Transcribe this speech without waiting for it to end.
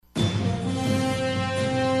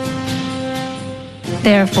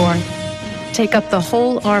Therefore, take up the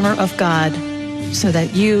whole armor of God, so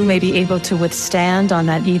that you may be able to withstand on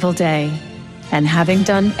that evil day, and having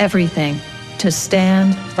done everything, to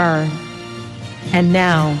stand firm. And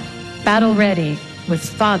now, Battle Ready with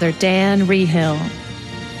Father Dan Rehill.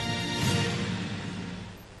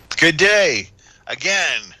 Good day.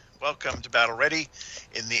 Again, welcome to Battle Ready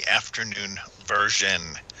in the afternoon version.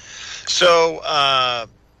 So,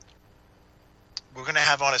 we're going to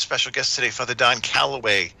have on a special guest today. Father Don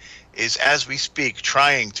Calloway is, as we speak,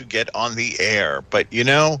 trying to get on the air. But, you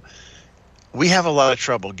know, we have a lot of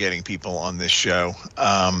trouble getting people on this show.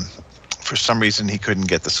 For some reason, he couldn't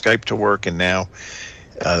get the Skype to work, and now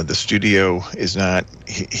the studio is not,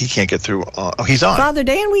 he can't get through. Oh, he's on. Father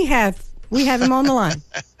Dan, we have him on the line.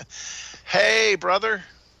 Hey, brother.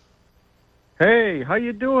 Hey, how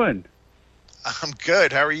you doing? I'm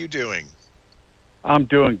good. How are you doing? I'm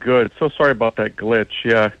doing good. So sorry about that glitch.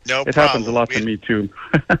 Yeah, no it problem. Happens a lot to me too.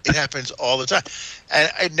 It happens all the time,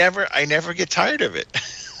 and I never get tired of it.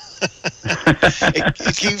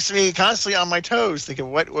 It keeps me constantly on my toes,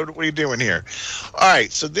 thinking, what are you doing here? All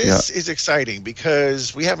right, so this is exciting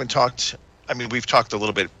because we haven't talked. I mean, we've talked a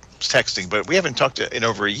little bit texting, but we haven't talked in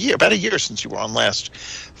over a year, about a year since you were on last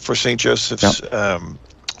for St. Joseph's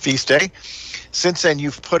feast day. Since then,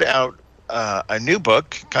 you've put out a new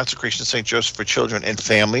book, Consecration of St. Joseph for Children and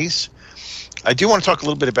Families. I do want to talk a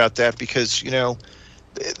little bit about that because, you know,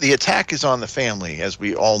 the attack is on the family, as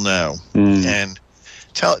we all know. And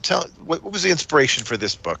tell what was the inspiration for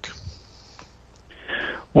this book?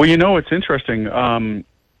 Well, you know, it's interesting.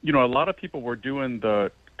 You know, a lot of people were doing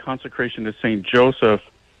the Consecration to St. Joseph,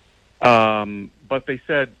 but they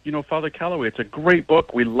said, you know, Father Calloway, it's a great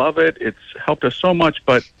book. We love it. It's helped us so much,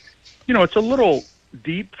 but, you know, it's a little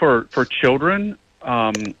deep for children,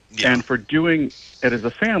 and for doing it as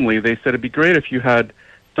a family. They said it'd be great if you had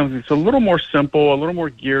something that's a little more simple, a little more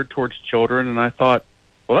geared towards children. And I thought,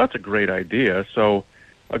 well, that's a great idea. So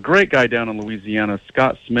a great guy down in Louisiana,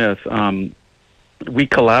 Scott Smith, we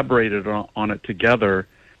collaborated on it together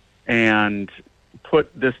and put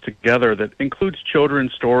this together that includes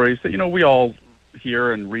children's stories that, you know, we all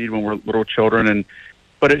hear and read when we're little children,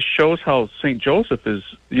 but it shows how St. Joseph is,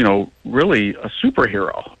 you know, really a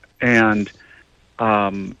superhero. And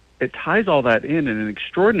it ties all that in an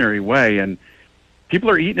extraordinary way. And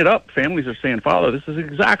people are eating it up. Families are saying, Father, this is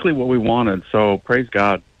exactly what we wanted. So praise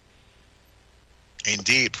God.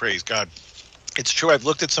 Indeed, praise God. It's true. I've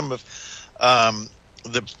looked at some of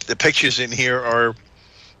the pictures in here are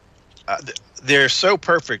they're so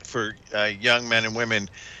perfect for young men and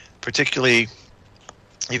women, particularly.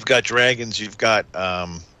 You've got dragons. You've got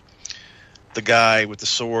the guy with the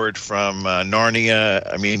sword from Narnia.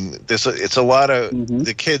 I mean, it's a lot of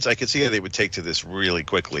the kids. I could see how they would take to this really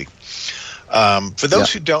quickly. For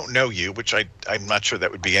those who don't know you, which I'm not sure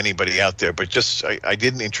that would be anybody out there, but just I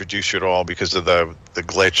didn't introduce you at all because of the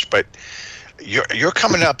glitch. But you're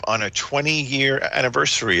coming up on a 20-year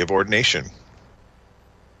anniversary of ordination.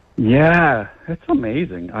 Yeah, it's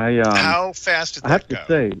amazing. How fast did that go? I have to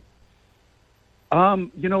say.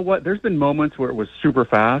 You know what? There's been moments where it was super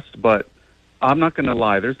fast, but I'm not going to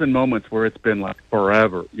lie. There's been moments where it's been like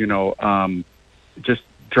forever, you know, just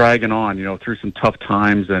dragging on, you know, through some tough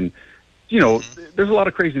times. And, you know, there's a lot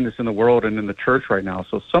of craziness in the world and in the church right now.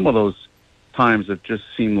 So some of those times have just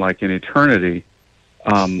seemed like an eternity,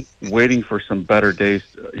 waiting for some better days,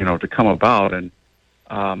 you know, to come about. And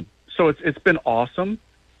so it's been awesome,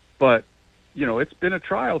 but you know, it's been a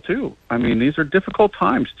trial too. I mean, these are difficult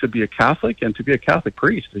times to be a Catholic and to be a Catholic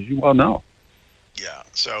priest, as you well know. Yeah.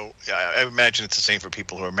 So I imagine it's the same for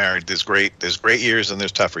people who are married. There's great years and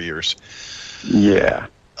there's tougher years. Yeah.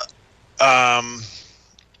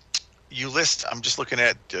 You list. I'm just looking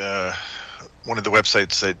at one of the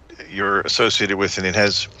websites that you're associated with, and it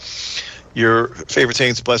has your favorite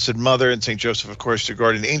saints: Blessed Mother and St. Joseph, of course, your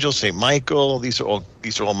guardian angel, St. Michael. These are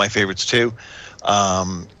all my favorites too.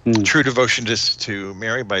 True Devotion to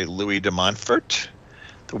Mary by Louis de Montfort,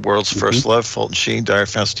 The World's First Love, Fulton Sheen, Dire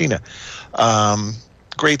Faustina.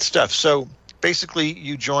 Great stuff. So basically,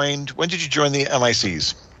 when did you join the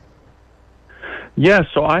MICs? Yeah,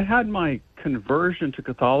 so I had my conversion to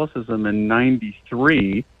Catholicism in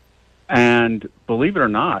 '93, and believe it or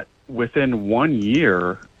not, within 1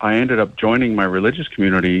 year, I ended up joining my religious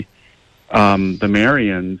community, the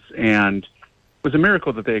Marians, and it was a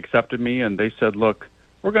miracle that they accepted me, and they said, look,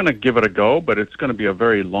 we're going to give it a go, but it's going to be a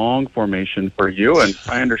very long formation for you, and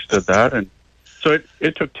I understood that. And so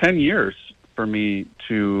it took 10 years for me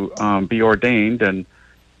to be ordained, and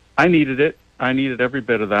I needed it. I needed every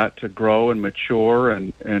bit of that to grow and mature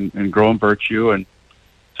and grow in virtue. And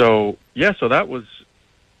so, yeah, so that was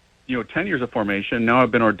 10 years of formation. Now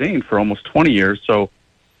I've been ordained for almost 20 years. So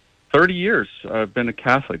 30 years I've been a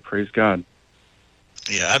Catholic. Praise God.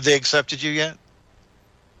 Yeah. Have they accepted you yet?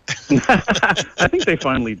 I think they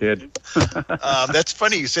finally did. That's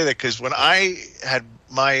funny you say that, because when I had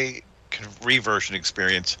my reversion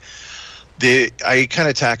experience, I kind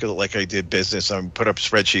of tackled it like I did business. I put up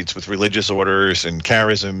spreadsheets with religious orders and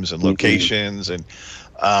charisms and locations. And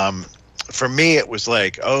for me, it was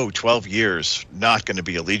like, 12 years, not going to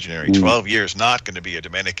be a legionary. 12 years, not going to be a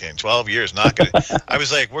Dominican. 12 years, not going to. I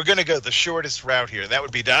was like, we're going to go the shortest route here. That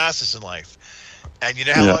would be diocesan life. And you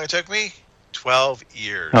know how long it took me? 12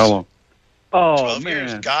 years. How long? Oh, 12 man.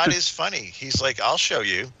 years. God is funny. He's like, I'll show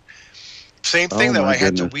you. Same thing, though. I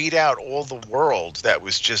had to weed out all the world that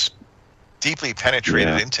was just deeply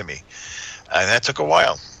penetrated into me. And that took a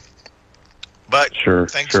while. But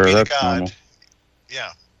thanks be to God. Normal.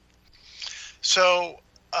 Yeah. So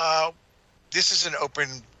this is an open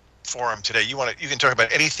forum today. You can talk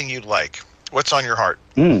about anything you like. What's on your heart?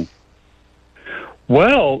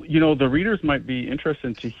 Well, the readers might be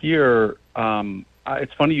interested to hear.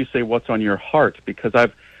 It's funny you say what's on your heart, because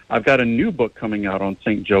I've got a new book coming out on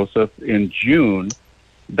St. Joseph in June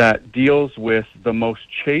that deals with the most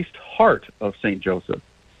chaste heart of St. Joseph.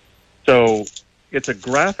 So it's a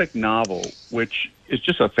graphic novel, which is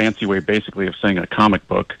just a fancy way basically of saying a comic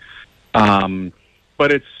book.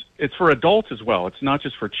 But it's for adults as well. It's not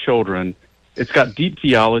just for children. It's got deep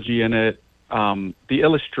theology in it. The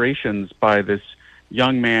illustrations by this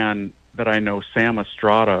young man that I know, Sam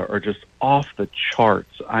Estrada, are just off the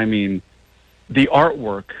charts. I mean, the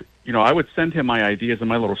artwork, I would send him my ideas and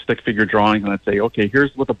my little stick figure drawings, and I'd say, okay,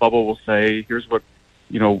 here's what the bubble will say, here's what,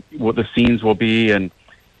 what the scenes will be, and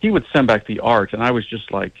he would send back the art, and I was just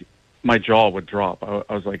like, my jaw would drop.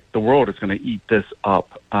 I was like, the world is going to eat this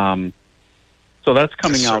up. So that's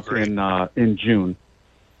coming out in June.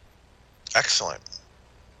 Excellent.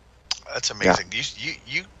 That's amazing.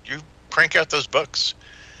 Yeah. You crank out those books.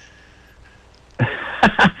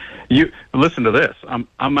 You listen to this.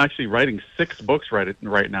 I'm actually writing 6 books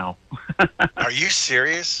right now. Are you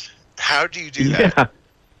serious? How do you do that?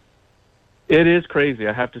 Yeah. It is crazy,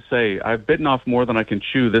 I have to say. I've bitten off more than I can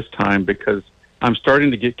chew this time, because I'm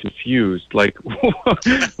starting to get confused. Like,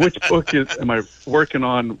 which book am I working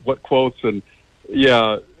on? What quotes? And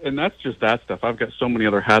and that's just that stuff. I've got so many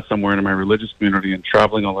other hats I'm wearing in my religious community and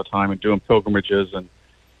traveling all the time and doing pilgrimages, and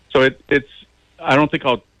so it's. I don't think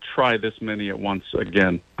I'll try this many at once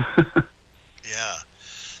again. Yeah,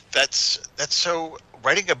 that's so.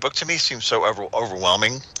 Writing a book to me seems so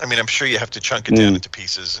overwhelming. I mean, I'm sure you have to chunk it down into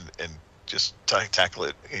pieces and just tackle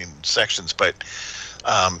it in sections, but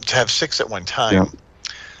to have 6 at one time,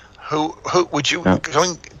 who would you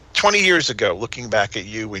going 20 years ago, looking back at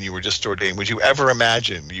you when you were just ordained, would you ever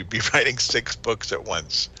imagine you'd be writing 6 books at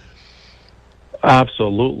once?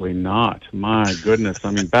 Absolutely not. My goodness. I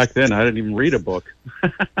mean, back then I didn't even read a book.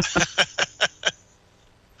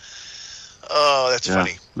 Oh, that's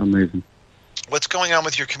funny. Amazing. What's going on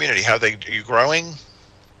with your community? Are you growing?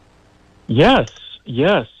 Yes.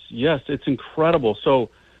 It's incredible. So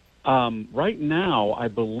right now, I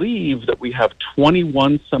believe that we have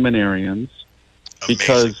 21 seminarians. Amazing.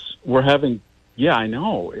 Because we're having, I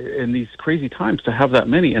know, in these crazy times to have that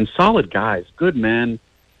many, and solid guys, good men,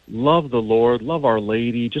 love the Lord, love Our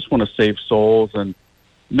Lady, just want to save souls, and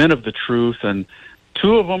men of the truth. And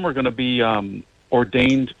 2 of them are going to be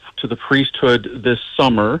ordained to the priesthood this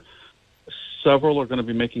summer. Several are going to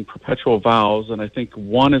be making perpetual vows, and I think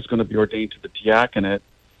 1 is going to be ordained to the diaconate.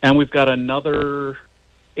 And we've got another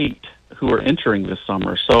 8 who are entering this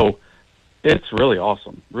summer. So it's really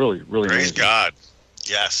awesome. Really, really Praise amazing. God.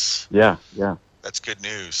 Yes. Yeah. That's good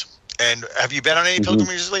news. And have you been on any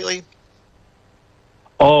pilgrimages lately?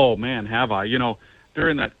 Oh, man, have I.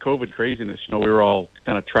 During that COVID craziness, we were all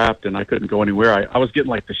kind of trapped, and I couldn't go anywhere. I was getting,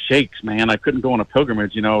 like, the shakes, man. I couldn't go on a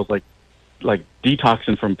pilgrimage. I was, like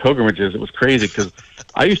detoxing from pilgrimages. It was crazy, because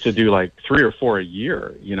I used to do, like, 3 or 4 a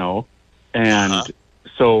year, And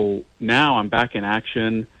so now I'm back in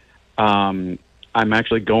action. I'm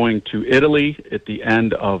actually going to Italy at the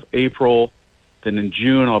end of April. Then in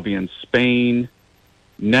June, I'll be in Spain.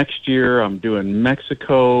 Next year, I'm doing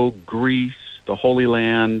Mexico, Greece, the Holy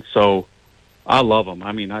Land. So I love them.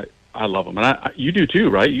 I mean, I love them. And you do too,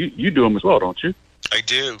 right? You do them as well, don't you? I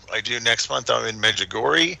do. Next month, I'm in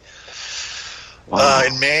Medjugorje. Wow.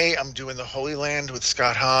 In May, I'm doing the Holy Land with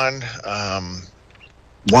Scott Hahn.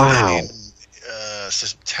 Wow. In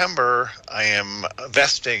September, I am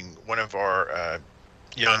vesting one of our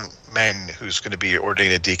young men who's going to be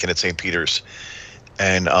ordained a deacon at St. Peter's.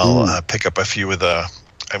 And I'll pick up a few of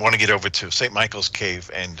I want to get over to St. Michael's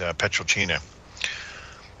Cave and Petrolcina.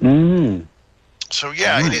 Mm. So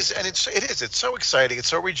yeah, Nice. it is, and it's so exciting. It's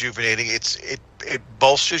so rejuvenating. It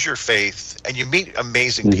bolsters your faith, and you meet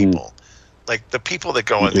amazing people. Like the people that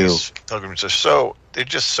go You on do. these pilgrimages they're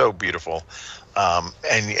just so beautiful,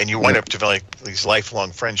 and you wind up developing these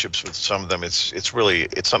lifelong friendships with some of them. It's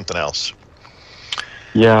something else.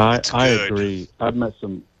 Yeah, It's I good. agree. I've met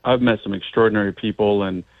some extraordinary people,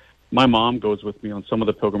 and my mom goes with me on some of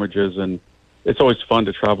the pilgrimages, and it's always fun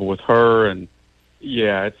to travel with her. And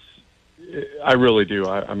yeah, I really do.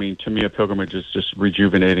 I mean, to me, a pilgrimage is just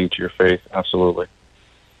rejuvenating to your faith. Absolutely.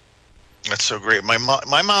 That's so great. My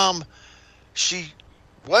mom, she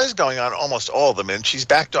was going on almost all of them, and she's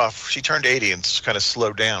backed off. She turned 80 and kind of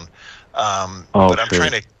slowed down. But I'm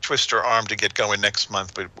trying to twist her arm to get going next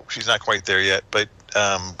month, but she's not quite there yet. But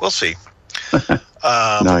we'll see.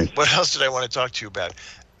 Nice. What else did I want to talk to you about?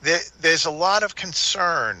 There's a lot of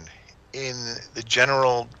concern in the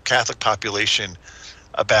general Catholic population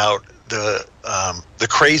about the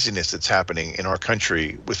craziness that's happening in our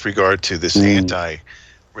country with regard to this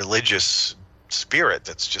anti-religious spirit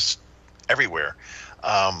that's just everywhere.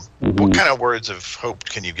 What kind of words of hope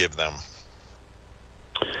can you give them?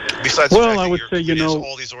 Besides the fact I would that say,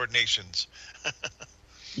 all these ordinations.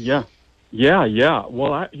 Yeah.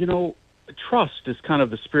 Well, trust is kind of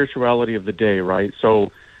the spirituality of the day, right?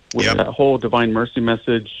 So with that whole divine mercy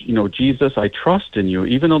message, Jesus, I trust in you.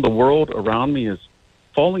 Even though the world around me is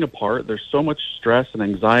falling apart, there's so much stress and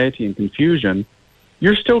anxiety and confusion,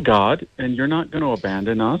 you're still God, and you're not going to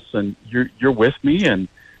abandon us, and you're with me, and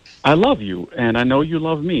I love you, and I know you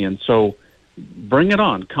love me, and so bring it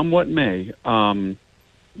on, come what may. I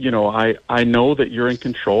know that you're in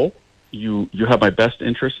control. You have my best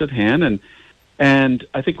interests at hand, and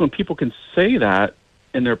I think when people can say that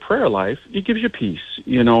in their prayer life, it gives you peace.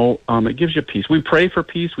 It gives you peace. We pray for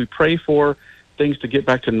peace. We pray for things to get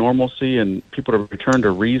back to normalcy and people to return to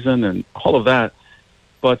reason and all of that.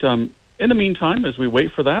 But in the meantime, as we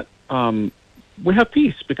wait for that, we have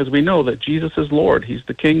peace because we know that Jesus is Lord. He's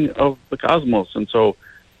the King of the cosmos, and so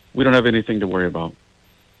we don't have anything to worry about.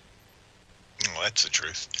 Well, that's the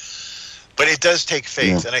truth. But it does take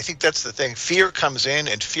faith, and I think that's the thing. Fear comes in,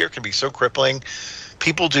 and fear can be so crippling.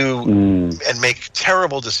 People do and make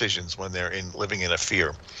terrible decisions when they're living in a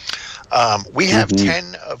fear. We have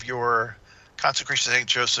 10 of your Consecration of St.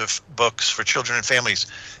 Joseph books for children and families,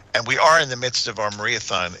 and we are in the midst of our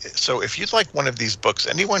Mariathon. So if you'd like one of these books,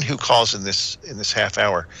 anyone who calls in this half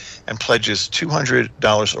hour and pledges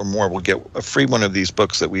 $200 or more will get a free one of these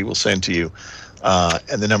books that we will send to you.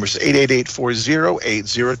 And the number is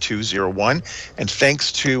 888-408-0201. And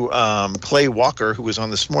thanks to Clay Walker, who was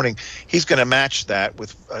on this morning, he's going to match that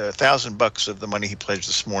with $1,000 of the money he pledged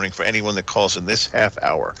this morning for anyone that calls in this half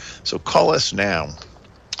hour. So call us now.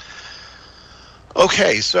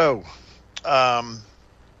 Okay, so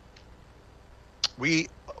we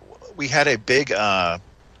had a big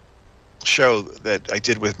show that I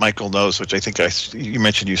did with Michael Knows, which I think you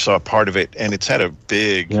mentioned you saw part of it, and it's had a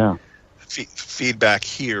big feedback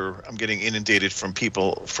here. I'm getting inundated from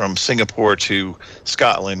people from Singapore to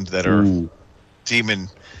Scotland that are demon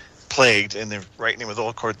plagued, and they're writing in with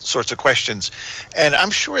all sorts of questions. And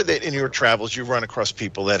I'm sure that in your travels you run across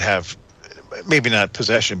people that have maybe not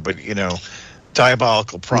possession, but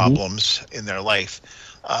diabolical problems in their life.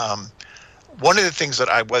 One of the things that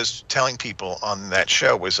I was telling people on that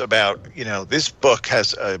show was about, this book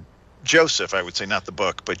has Joseph, I would say, not the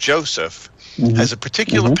book, but Joseph has a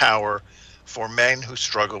particular power for men who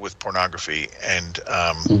struggle with pornography and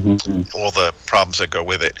all the problems that go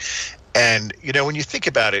with it. And, when you think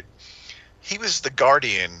about it, he was the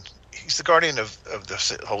guardian. He's the guardian of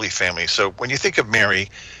the Holy Family. So when you think of Mary,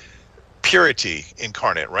 purity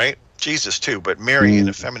incarnate, right? Jesus too, but Mary in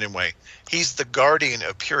a feminine way. He's the guardian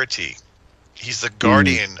of purity. He's the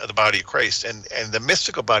guardian of the body of Christ, and the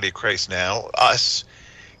mystical body of Christ now, us,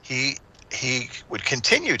 he would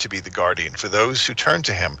continue to be the guardian for those who turn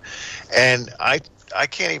to him. And I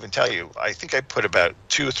can't even tell you, I think I put about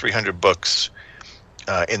 200 or 300 books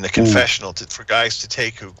in the confessional for guys to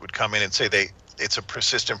take who would come in and say it's a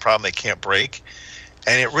persistent problem they can't break.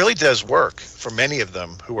 And it really does work for many of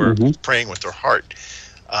them who are praying with their heart.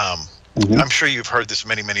 I'm sure you've heard this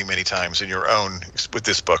many, many, many times in your own with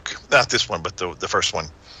this book. Not this one, but the first one.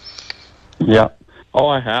 Yeah. Oh,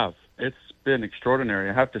 I have. It's been extraordinary.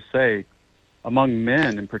 I have to say, among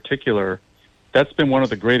men in particular, that's been one of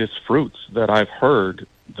the greatest fruits that I've heard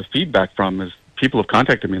the feedback from is people have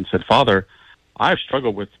contacted me and said, Father, I've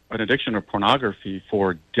struggled with an addiction of pornography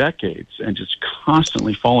for decades and just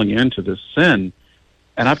constantly falling into this sin.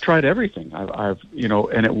 And I've tried everything. I've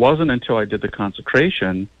and it wasn't until I did the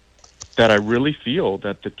consecration that I really feel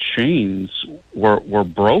that the chains were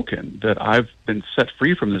broken, that I've been set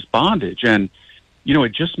free from this bondage. And,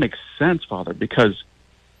 it just makes sense, Father, because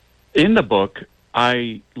in the book,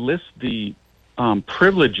 I list the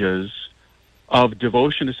privileges of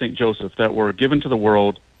devotion to St. Joseph that were given to the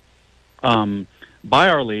world by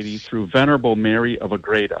Our Lady through Venerable Mary of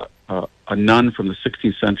Agreda, a nun from the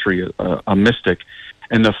 16th century, a mystic.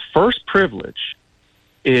 And the first privilege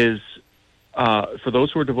is, for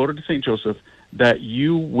those who are devoted to St. Joseph, that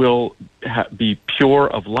you will be pure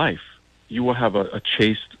of life. You will have a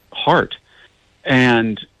chaste heart.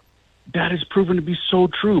 And that is proven to be so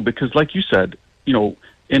true because, like you said, in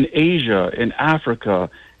Asia, in Africa,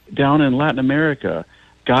 down in Latin America,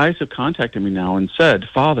 guys have contacted me now and said,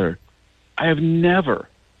 Father, I have never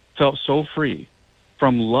felt so free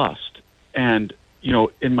from lust and,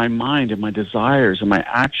 in my mind and my desires and my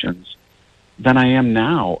actions than I am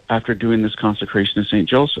now after doing this consecration to St.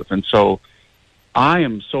 Joseph. And so I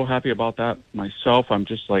am so happy about that myself. I'm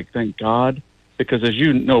just like, thank God, because as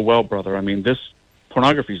you know well, brother, I mean, this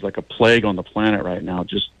pornography is like a plague on the planet right now,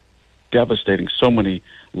 just devastating so many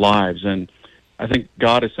lives. And I think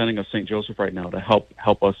God is sending us St. Joseph right now to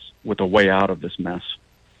help us with a way out of this mess.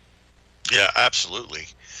 Yeah, absolutely.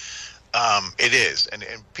 It is, and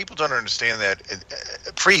people don't understand that.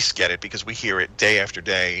 Priests get it because we hear it day after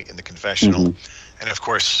day in the confessional, and of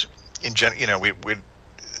course, in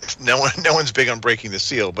no one's big on breaking the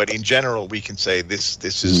seal, but in general, we can say this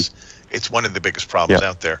is it's one of the biggest problems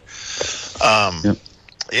out there.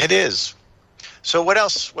 It is. So what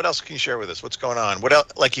else can you share with us? What's going on? What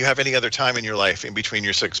else? Like, you have any other time in your life in between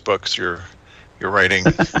your 6 books you're writing?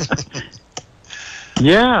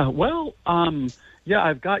 Yeah, well,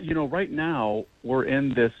 I've got, right now we're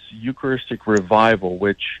in this Eucharistic revival,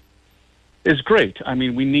 which is great. I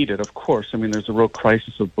mean, we need it, of course. I mean, there's a real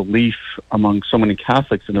crisis of belief among so many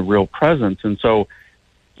Catholics in the real presence. And so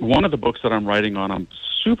one of the books that I'm writing on, I'm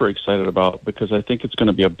super excited about because I think it's going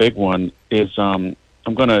to be a big one, is I'm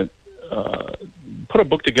going to put a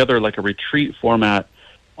book together like a retreat format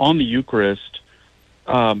on the Eucharist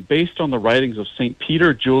based on the writings of St.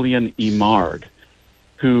 Peter Julian Imard,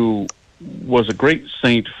 who was a great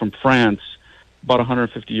saint from France about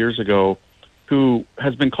 150 years ago, who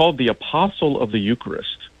has been called the Apostle of the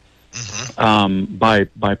Eucharist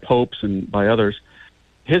by popes and by others.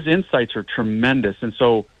 His insights are tremendous, and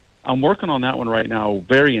so I'm working on that one right now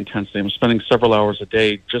very intensely. I'm spending several hours a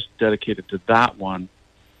day just dedicated to that one.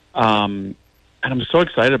 And I'm so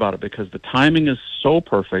excited about it because the timing is so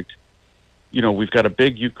perfect. We've got a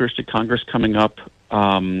big Eucharistic Congress coming up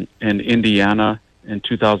in Indiana in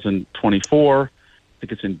 2024. I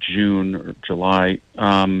think it's in June or July.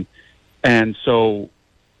 And so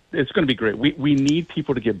it's going to be great. We need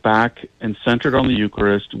people to get back and centered on the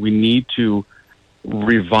Eucharist. We need to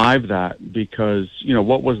revive that because,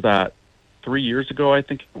 what was that? 3 years ago, I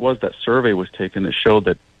think it was, that survey was taken that showed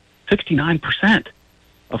that 69%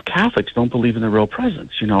 of Catholics don't believe in the real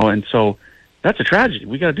presence, and so that's a tragedy.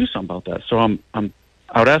 We got to do something about that. So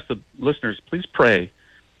I would ask the listeners, please pray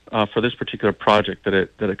for this particular project, that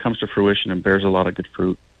it comes to fruition and bears a lot of good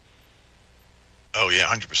fruit. Oh yeah,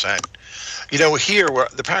 100%. Here where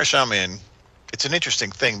the parish I'm in, it's an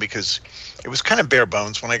interesting thing because it was kind of bare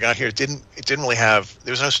bones when I got here. It didn't really have.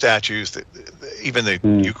 There was no statues. Even the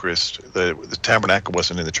Eucharist, the tabernacle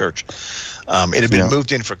wasn't in the church. It had been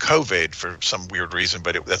moved in for COVID for some weird reason,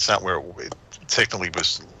 but that's not where it technically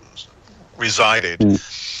was resided.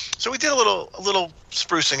 So we did a little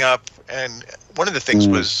sprucing up, and one of the things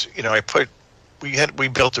was, we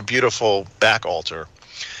built a beautiful back altar,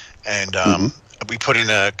 and we put in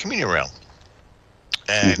a communion rail,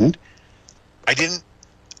 and I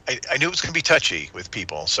knew it was going to be touchy with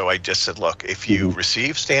people, so I just said, look, if you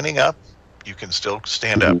receive standing up, you can still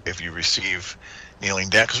stand up. If you receive kneeling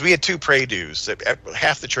down, because we had 2 pray-dos that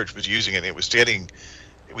half the church was using, and it would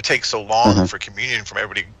take so long for communion from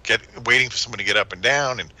everybody waiting for someone to get up and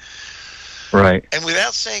down, and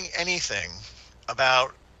without saying anything,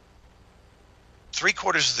 about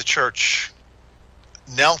 3/4 of the church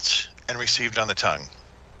knelt and received on the tongue.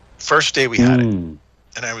 First day we had it.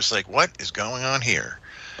 And I was like, what is going on here?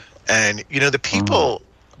 And, the people,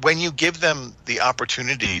 when you give them the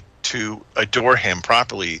opportunity to adore him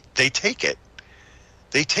properly, they take it.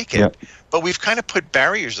 Yep. But we've kind of put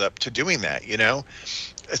barriers up to doing that,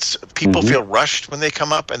 It's people feel rushed when they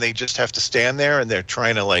come up and they just have to stand there and they're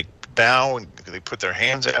trying to bow and they put their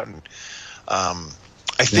hands out. And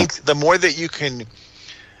I think the more that you can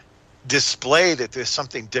display that there's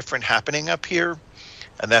something different happening up here,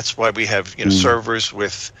 and that's why we have servers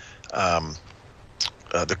with the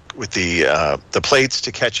plates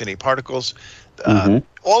to catch any particles.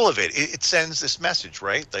 all of it sends this message,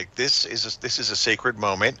 right? Like this is a sacred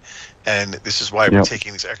moment, and this is why we're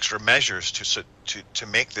taking these extra measures to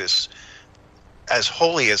make this as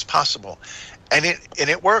holy as possible, and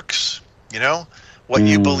it works. You know, what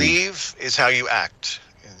you believe is how you act.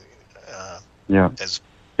 As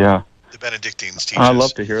the Benedictines teach us. I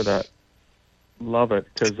love to hear that. Love it,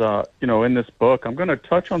 because in this book, I'm going to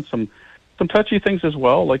touch on some touchy things as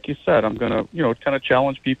well. Like you said, I'm going to kind of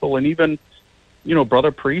challenge people, and even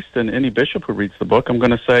brother priest and any bishop who reads the book, I'm going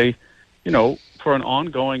to say, for an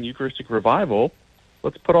ongoing Eucharistic revival,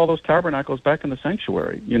 let's put all those tabernacles back in the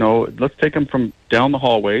sanctuary. Let's take them from down the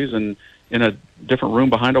hallways and in a different room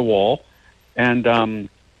behind a wall, and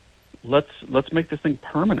let's make this thing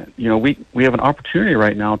permanent. We have an opportunity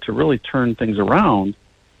right now to really turn things around.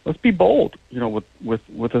 Let's be bold,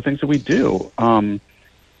 with the things that we do. And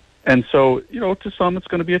so, to some it's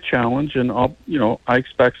going to be a challenge, and I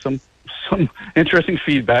expect some interesting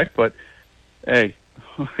feedback, but hey,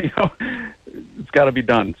 it's got to be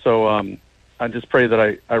done. So I just pray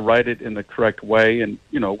that I write it in the correct way, and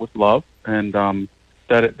with love, and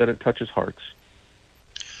that it touches hearts.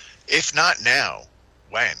 If not now,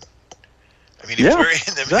 when? I mean, if we're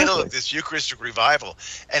in the middle of this Eucharistic revival,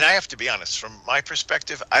 and I have to be honest, from my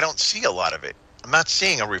perspective, I don't see a lot of it. I'm not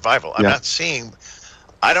seeing a revival. I'm not seeing.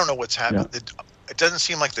 I don't know what's happening. It doesn't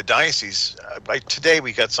seem like the diocese. Today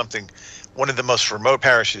we got something. One of the most remote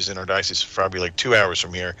parishes in our diocese, probably like 2 hours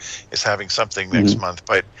from here, is having something next month.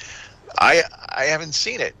 But I haven't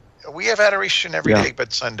seen it. We have adoration every day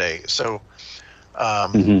but Sunday. So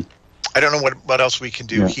I don't know what else we can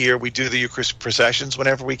do here. We do the Eucharistic processions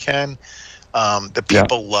whenever we can. The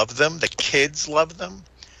people love them. The kids love them.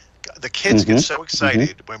 The kids get so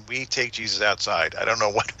excited when we take Jesus outside. I don't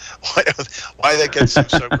know why that gets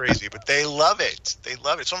so crazy, but they love it. They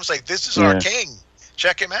love it. It's almost like, this is our king.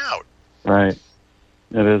 Check him out. Right.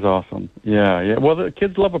 It is awesome. Yeah. Well, the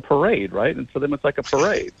kids love a parade, right? And for them, it's like a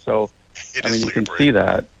parade. So, you can see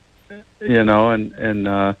that, and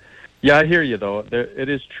I hear you, though. It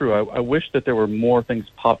is true. I wish that there were more things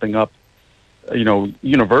popping up,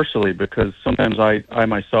 universally, because sometimes I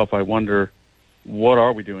myself, I wonder, what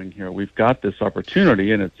are we doing here? We've got this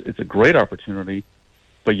opportunity, and it's a great opportunity,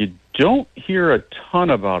 but you don't hear a ton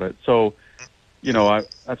about it. So,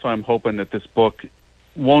 that's why I'm hoping that this book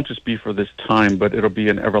won't just be for this time, but it'll be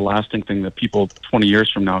an everlasting thing that people 20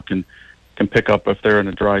 years from now can pick up if they're in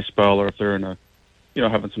a dry spell, or if they're in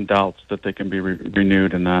having some doubts, that they can be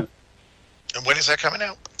renewed in that. And when is that coming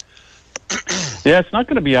out? Yeah, it's not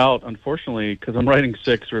going to be out, unfortunately, because I'm writing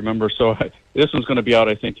 6, remember? So this one's going to be out,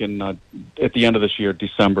 I think, at the end of this year,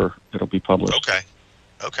 December, it'll be published.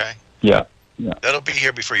 Okay. Yeah. That'll be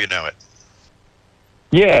here before you know it.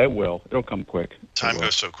 Yeah, it will. It'll come quick. Time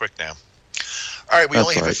goes so quick now. All right, we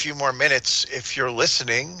only have a few more minutes. If you're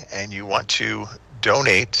listening and you want to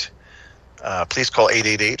donate, please call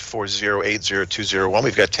 888-408-0201.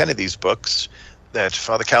 We've got 10 of these books that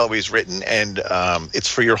Father Calloway's written, and it's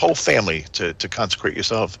for your whole family to consecrate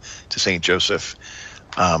yourself to St. Joseph.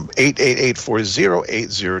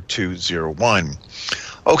 888-408-0201.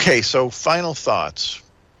 Okay, so final thoughts.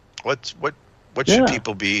 What should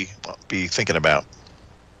people be thinking about?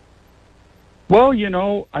 Well,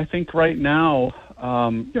 I think right now,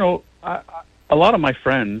 a lot of my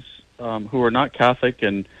friends who are not Catholic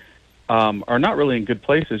and are not really in good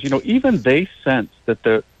places, even they sense that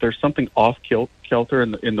there's something off kilter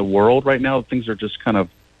in the world right now. Things are just kind of,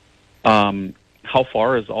 how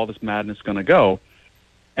far is all this madness going to go?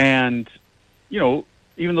 And,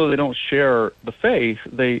 even though they don't share the faith,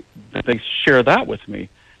 they share that with me.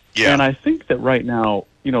 Yeah. And I think that right now,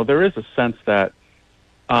 there is a sense that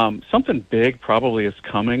something big probably is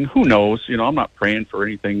coming. Who knows? I'm not praying for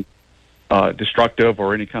anything destructive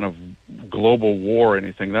or any kind of global war or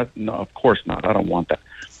anything. No, of course not. I don't want that.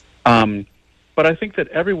 But I think that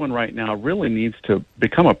everyone right now really needs to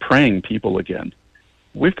become a praying people again.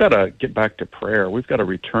 We've got to get back to prayer. We've got to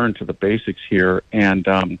return to the basics here and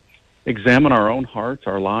examine our own hearts,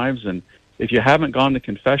 our lives. And if you haven't gone to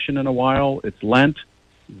confession in a while, it's Lent.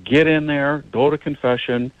 Get in there, go to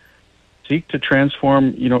confession, seek to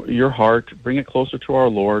transform, your heart, bring it closer to our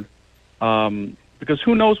Lord. Because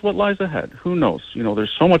who knows what lies ahead? Who knows?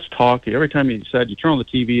 There's so much talk. Every time you turn on the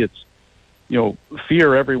TV, it's,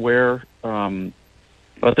 fear everywhere.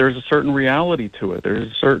 But there's a certain reality to it. There's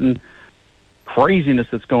a certain craziness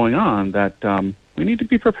that's going on that we need to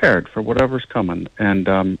be prepared for whatever's coming and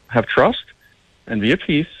have trust and be at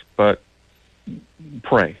peace, but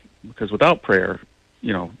pray. Because without prayer, I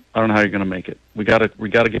don't know how you're going to make it. We got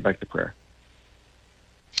to get back to prayer.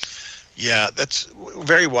 Yeah, that's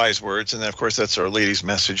very wise words. And of course, that's Our Lady's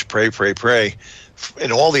message: pray, pray, pray.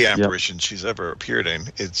 In all the apparitions she's ever appeared in,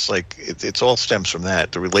 it's like it's all stems from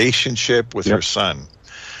that, the relationship with her son.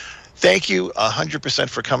 Thank you 100%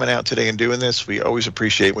 for coming out today and doing this. We always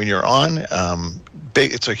appreciate when you're on.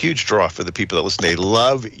 It's a huge draw for the people that listen. They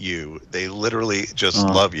love you. They literally just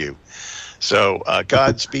love you. So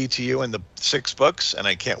Godspeed to you and the 6 books, and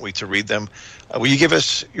I can't wait to read them. Will you give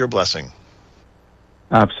us your blessing?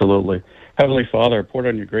 Absolutely. Heavenly Father, pour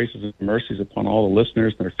down your graces and mercies upon all the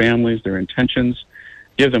listeners, their families, their intentions.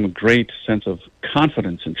 Give them a great sense of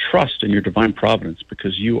confidence and trust in your divine providence,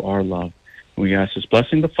 because you are love. And we ask this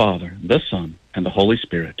blessing, the Father, the Son, and the Holy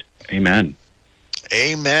Spirit. Amen.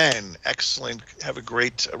 Amen. Excellent. Have a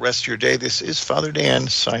great rest of your day. This is Father Dan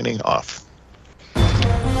signing off.